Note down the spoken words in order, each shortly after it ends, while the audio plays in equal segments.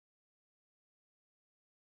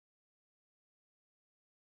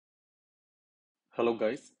Hello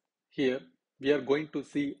guys, here we are going to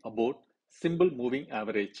see about simple moving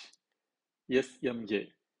average. SMA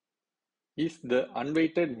is the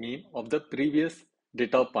unweighted mean of the previous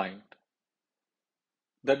data point.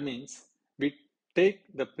 That means we take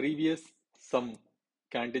the previous some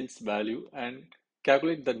candles value and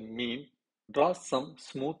calculate the mean, draw some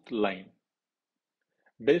smooth line.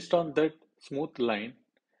 Based on that smooth line,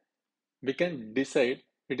 we can decide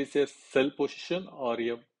it is a sell position or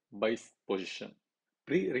a buy position.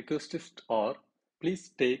 Prerequisites are please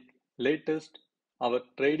take latest our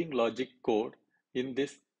trading logic code in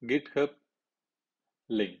this GitHub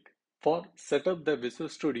link. For set up the Visual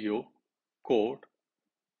Studio code,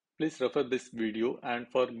 please refer this video, and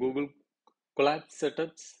for Google Colab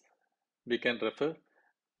setups, we can refer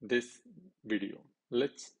this video.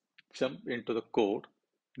 Let's jump into the code.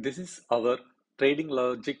 This is our trading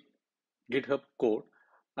logic GitHub code.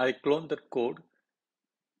 I cloned the code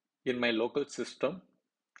in my local system.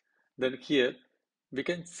 Then here we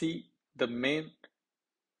can see the main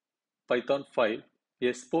Python file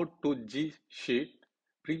export to G sheet.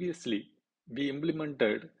 Previously, we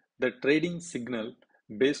implemented the trading signal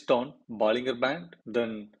based on Bollinger Band,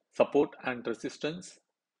 then support and resistance,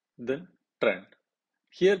 then trend.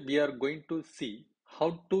 Here we are going to see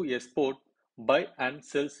how to export buy and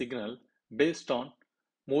sell signal based on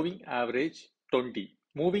moving average 20.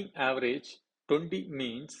 Moving average 20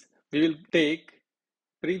 means we will take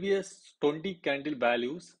previous 20 candle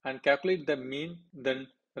values and calculate the mean, then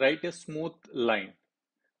write a smooth line.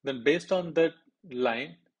 Then based on that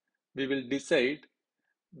line, we will decide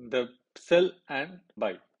the sell and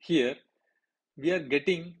buy. Here we are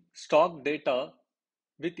getting stock data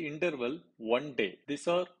with interval 1 day. These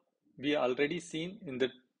are we already seen in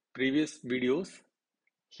the previous videos.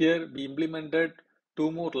 Here we implemented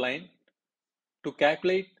two more line to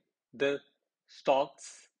calculate the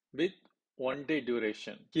stocks with 1 day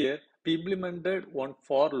duration. Here we implemented one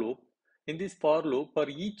for loop. In this for loop, for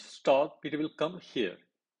each stock it will come here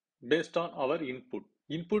based on our input.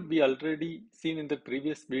 Input we already seen in the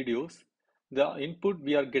previous videos. The input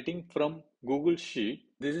we are getting from Google Sheet.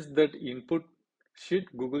 This is that input sheet,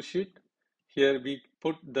 Google Sheet. Here we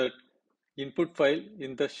put the input file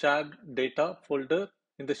in the shared data folder.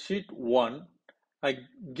 In the sheet 1, I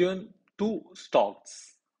given two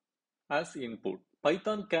stocks as input.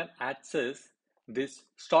 Python can access this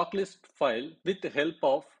stock list file with the help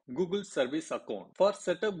of Google Service account. For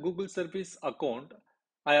set up Google Service account,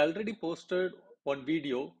 I already posted one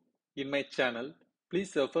video in my channel.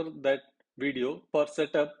 Please refer that video for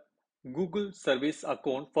set up Google Service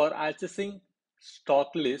account for accessing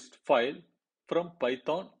stock list file from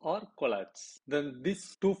Python or Colab. Then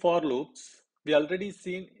these two for loops we already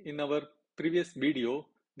seen in our previous video.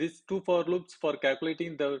 These two for loops for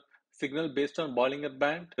calculating the signal based on Bollinger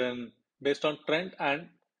Band, then based on trend and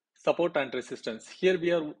support and resistance. Here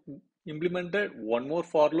we are implemented one more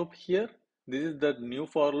for loop here. This is the new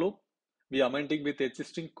for loop. We are amending with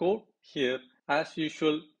existing code. Here, as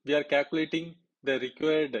usual, we are calculating the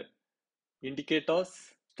required indicators,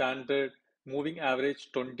 standard moving average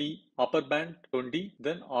 20, upper band 20,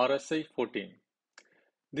 then RSI 14.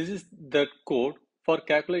 This is the code for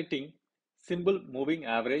calculating simple moving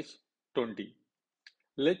average 20.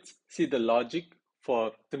 Let's see the logic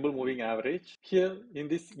for simple moving average. Here in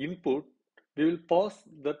this input, we will pause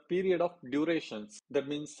the period of durations. That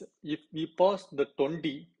means if we pause the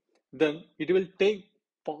 20, then it will take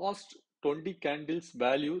past 20 candles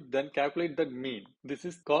value, then calculate the mean. This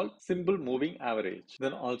is called simple moving average.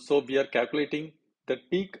 Then also we are calculating the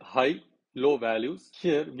peak, high, low values.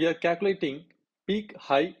 Here we are calculating peak,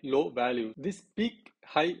 high, low values. This peak,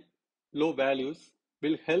 high, low values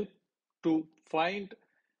will help to find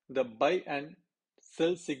the buy and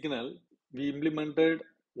sell signal. We implemented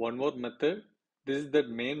one more method. This is the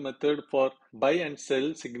main method for buy and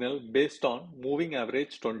sell signal based on moving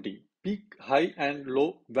average 20. Peak, high and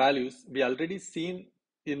low values we already seen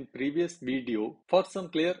in previous video. For some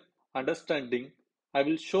clear understanding, I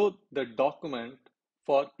will show the document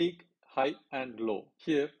for peak, high and low.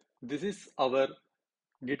 Here, this is our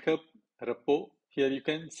GitHub repo. Here you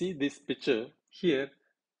can see this picture. Here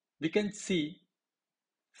we can see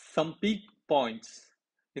some peak points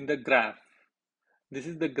in the graph. This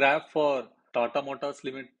is the graph for Tata Motors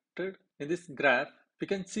Limited. In this graph, we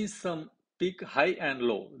can see some peak, high and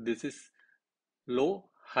low. This is low,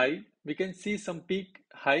 high. We can see some peak,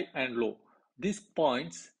 high and low. These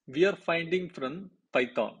points we are finding from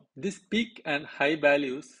Python. This peak and high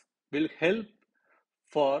values will help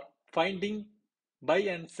for finding buy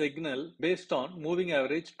and signal based on moving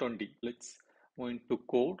average 20. Let's move into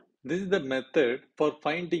code. This is the method for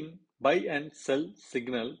finding buy and sell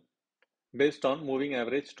signal based on moving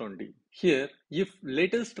average 20. Here, if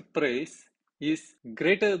latest price is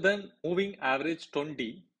greater than moving average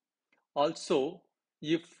 20, also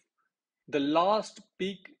if the last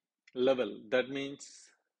peak level, that means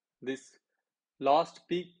this last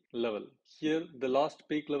peak level, here the last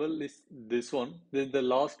peak level is this one, this is the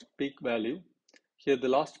last peak value. Here the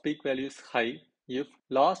last peak value is high. If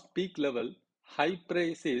last peak level high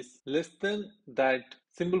price is less than that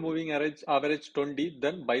simple moving average 20,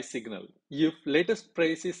 then buy signal. If latest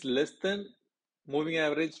price is less than moving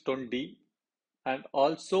average 20 and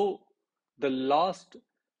also the last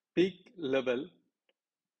peak level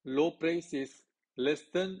low price is less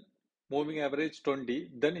than moving average 20,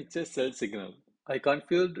 then it's a sell signal. I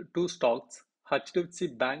configured two stocks,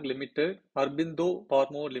 HDFC Bank Limited, Arbindo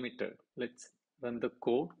Pharma Limited. Let's run the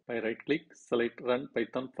code. I right click, select run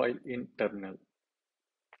Python file in terminal.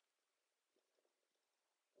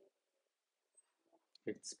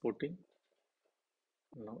 Exporting.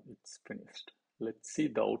 Now it's finished. Let's see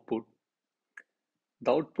the output.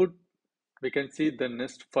 The output, we can see the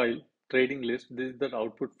next file, trading list. This is that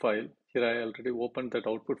output file. Here I already opened that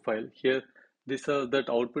output file. Here, this that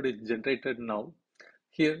output is generated now.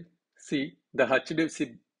 Here, see the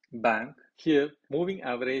HDFC Bank. Here, moving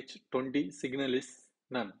average 20 signal is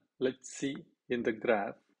none. Let's see in the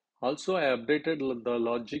graph. Also, I updated the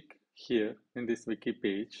logic here in this wiki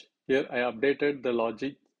page. Here, I updated the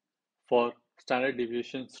logic for standard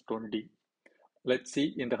deviations 20. Let's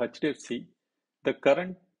see in the HDFC, the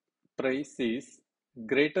current price is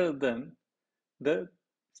greater than the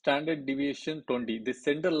standard deviation 20. The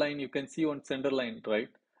center line, you can see on center line, right?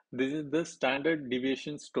 This is the standard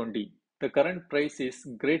deviations 20. The current price is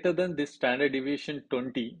greater than this standard deviation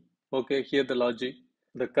 20. Okay, here the logic.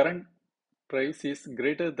 The current price is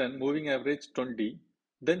greater than moving average 20.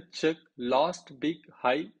 Then check last big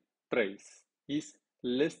high price is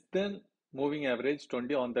less than moving average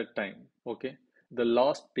 20 on that time. Okay, the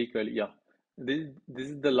last peak value. Yeah, this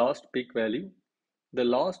is the last peak value. The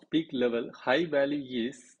last peak level high value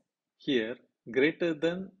is here greater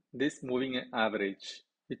than this moving average.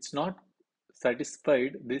 It's not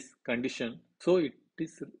satisfied this condition, so it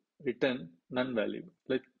is written none value.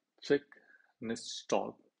 Let's check next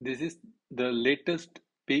stock. This is the latest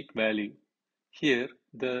peak value. Here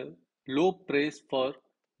the low price for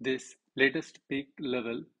this latest peak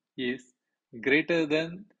level is greater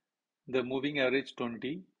than the moving average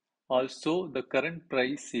 20. Also, the current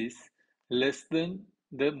price is less than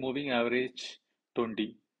the moving average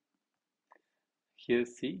 20. Here,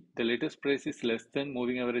 see, the latest price is less than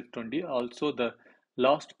moving average 20. Also, the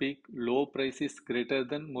last peak low price is greater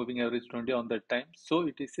than moving average 20 on that time. So,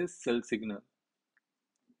 it is a sell signal.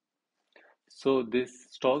 So, this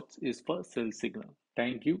stocks is for sell signal.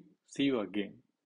 Thank you. See you again.